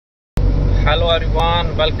Hello everyone,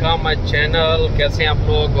 welcome my channel. कैसे हैं आप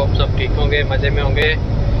लोग? आप सब ठीक होंगे, मज़े में होंगे।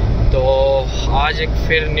 तो आज एक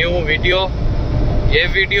फिर न्यू वीडियो। ये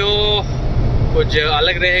वीडियो कुछ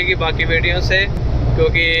अलग रहेगी बाकी वीडियो से,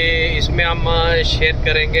 क्योंकि इसमें हम शेयर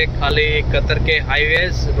करेंगे खाली कतर के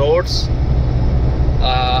हाईवेज रोड्स।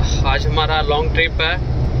 आज हमारा लॉन्ग ट्रिप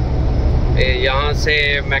है। यहाँ से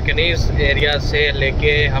मैकेनिस एरिया से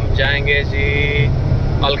लेके हम जाएंगे जी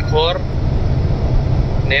अलखोर,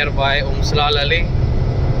 नियर बाय उमसलाल अली।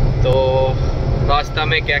 तो रास्ता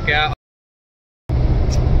में क्या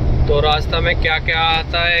क्या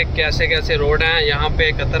आता है, कैसे कैसे रोड हैं यहाँ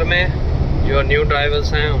पे कतर में, जो न्यू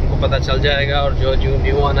ड्राइवर्स हैं उनको पता चल जाएगा, और जो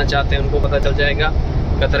न्यू आना चाहते हैं उनको पता चल जाएगा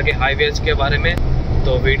कतर के हाईवेज के बारे में।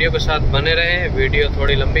 तो वीडियो के साथ बने रहें। वीडियो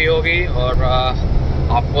थोड़ी लंबी होगी और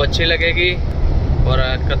आपको अच्छी लगेगी, और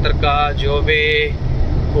कतर का जो भी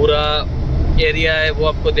पूरा एरिया है वो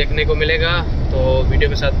आपको देखने को मिलेगा। तो वीडियो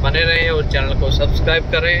के साथ बने रहें और चैनल को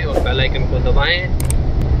सब्सक्राइब करें और बेल आइकन को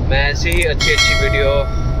दबाएं। मैं ऐसी ही अच्छी वीडियो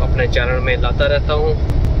अपने चैनल में लाता रहता हूं।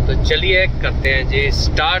 तो चलिए करते हैं जी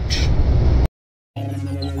start.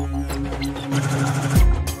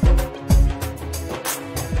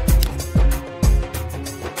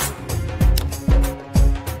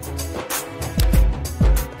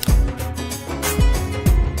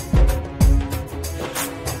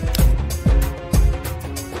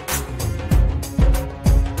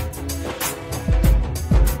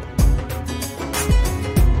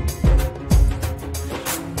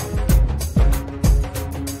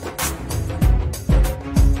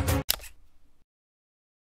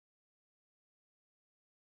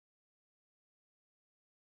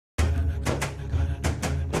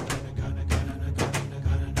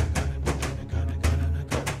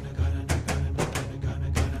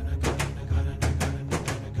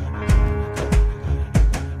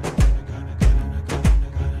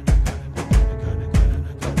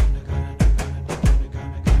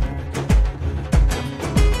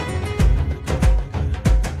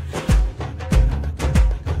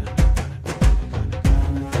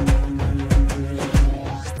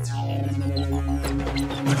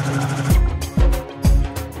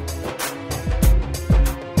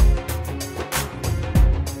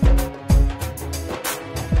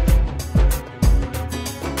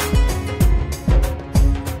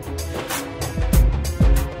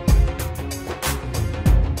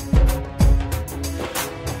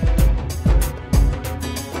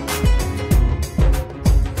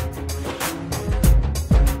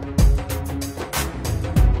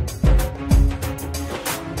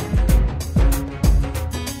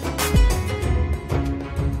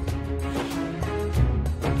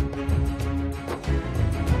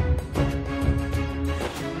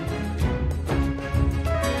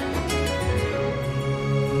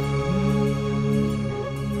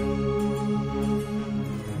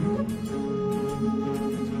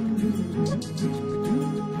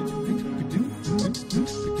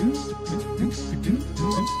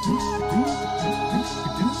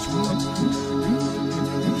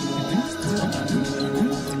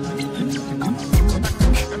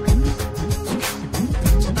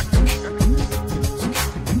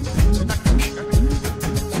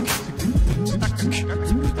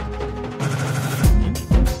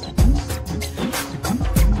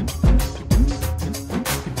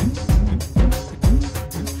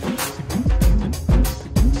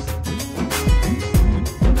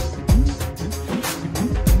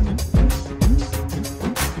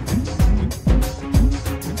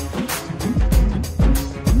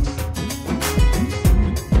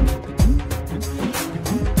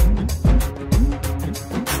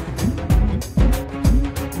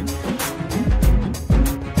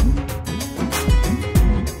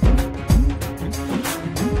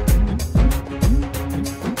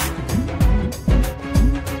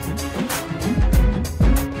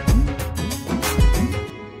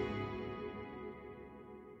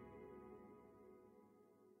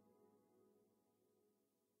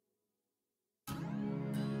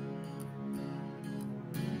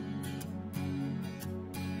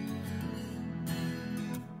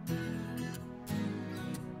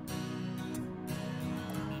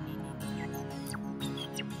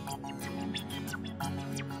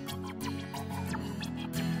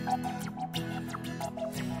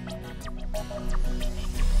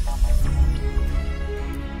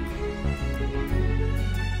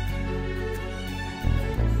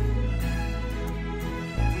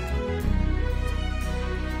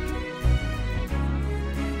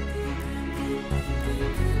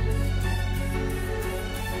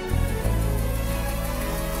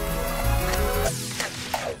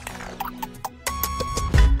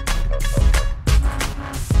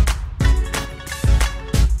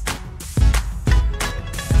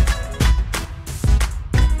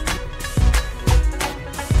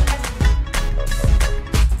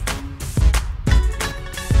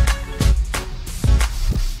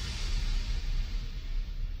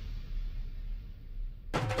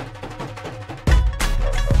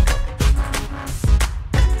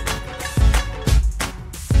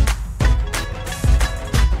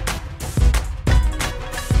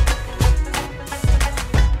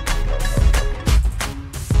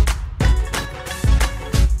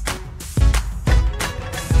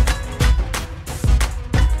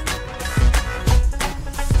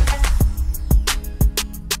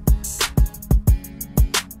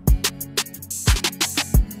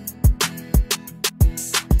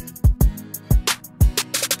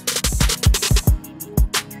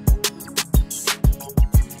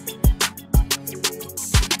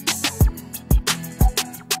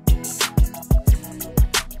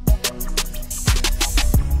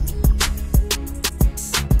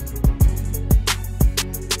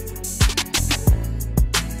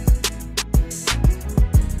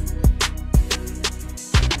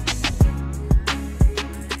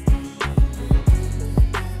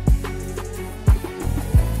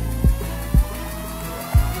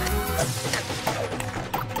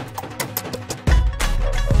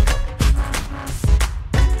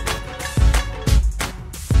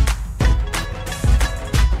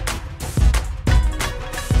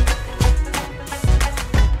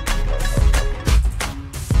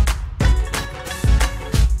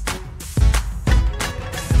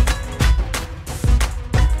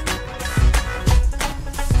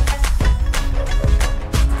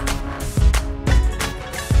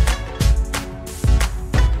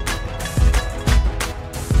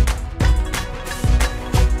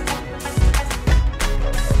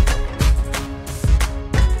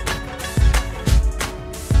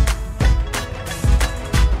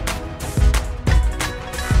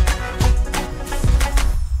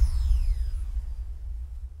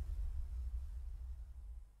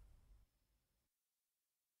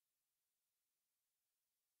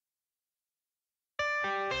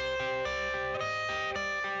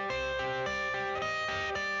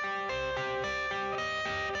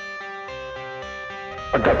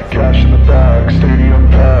 I got the cash in the bag, stadium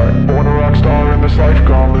packed. Born a rock star in this life,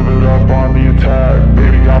 gon' live it up on the attack.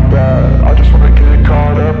 Baby, I'm bad, I just wanna get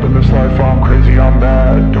caught up in this life. I'm crazy, I'm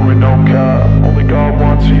mad, doing no cap. Only God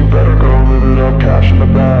wants you, better go live it up. Cash in the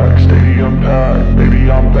bag, stadium packed.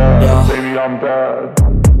 Baby, I'm bad, yeah. Baby, I'm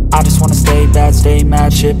bad. I just wanna stay bad, stay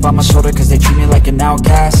mad. Chip on my shoulder cause they treat me like an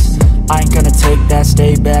outcast. I ain't gonna take that,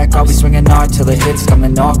 stay back. I'll be swinging hard till the hits come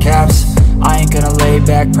in all caps. I ain't gonna lay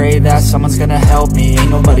back, pray that someone's gonna help me. Ain't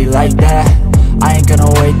nobody like that. I ain't gonna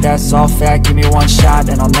wait, that's all fact. Give me one shot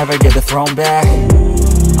and I'll never get the throne back.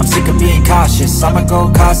 I'm sick of being cautious, I'ma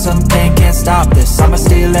go cause something, can't stop this. I'ma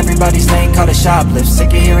steal everybody's lane, call it shoplift. Sick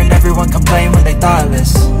of hearing everyone complain when they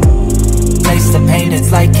thoughtless. Taste the pain,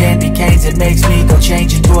 it's like candy canes. It makes me go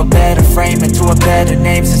change into a better frame, into a better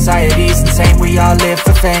name. Society's insane, we all live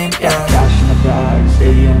for fame, yeah. Cash in the bag,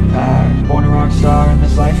 stadium packed. Born a rock star in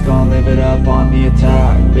this life, gon' live it up on the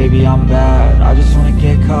attack. Baby, I'm bad, I just wanna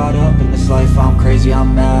get caught up in this life. I'm crazy,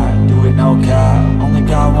 I'm mad, do it no cap. Only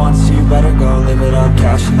God wants you, better go live it up.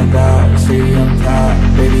 Cash in the bag, stadium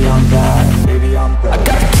packed. Baby, I'm bad, baby, I'm bad. I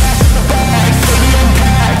got the cash in the bag, stadium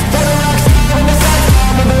packed. Born a rock star in this life,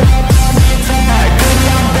 gon' live it up. Baby,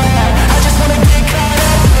 I'm bad, I just wanna get caught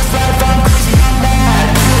up in this life. I'm crazy, I'm mad,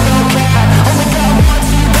 do it no cap. Only God wants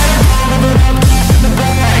you, better go live it up. Cash in the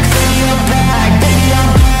bag, stadium packed. Baby, I'm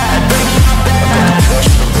bad, baby, I'm bad. Cash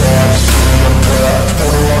in the bag, stadium packed.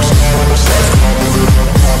 Born a rock star in this life, gon' live it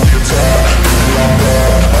up on the attack. Baby, I'm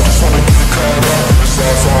bad, I just wanna get caught up in this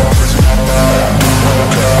life. I'm crazy, I'm mad, do it no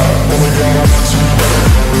cap. Only God wants you, better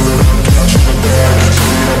go live it up. Cash in the bag,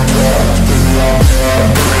 stadium packed. Baby, I'm bad, baby, I'm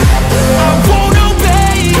bad. I won't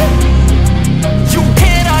obey. You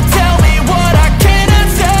cannot tell me what I cannot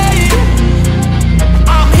say.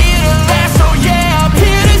 I'm here to last, so yeah, I'm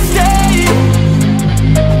here to stay.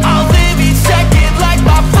 I'll live each second like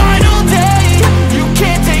my final day. You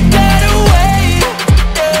can't take that away,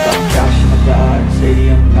 yeah. Cash in the bag,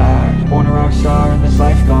 stadium packed. Born a rock star in this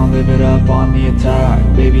life, gon' live it up on the attack.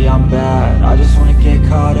 Baby, I'm bad, I just wanna get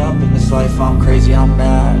caught up in this life. I'm crazy, I'm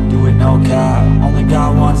mad, do it no cap. Only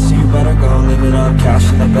God wants you, better go live it up.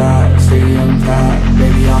 Cash in the bag, stadium packed.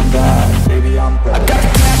 Baby, I'm bad, baby, I'm bad. I got the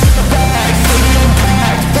cash in the bag, stadium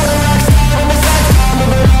packed. Born a rock star in this life, gon'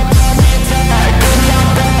 live it up on the attack. Baby, I'm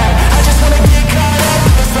bad, I just wanna get caught up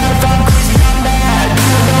in this life. I'm crazy, I'm mad, do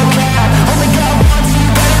it no cap. Only God wants you,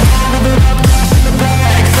 better go live it up. Cash in the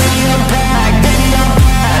bag, stadium packed. Baby, I'm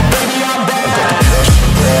bad, baby, I'm bad. I got the cash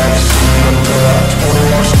in the bag, stadium packed. Born a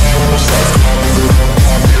rock star in this life, gon' live it up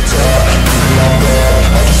on the attack. Baby, I'm bad,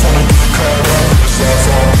 I just wanna get caught up in this life.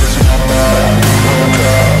 I'm crazy, I'm mad, do it no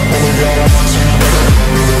cap. Only God wants you, better go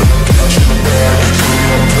live it up.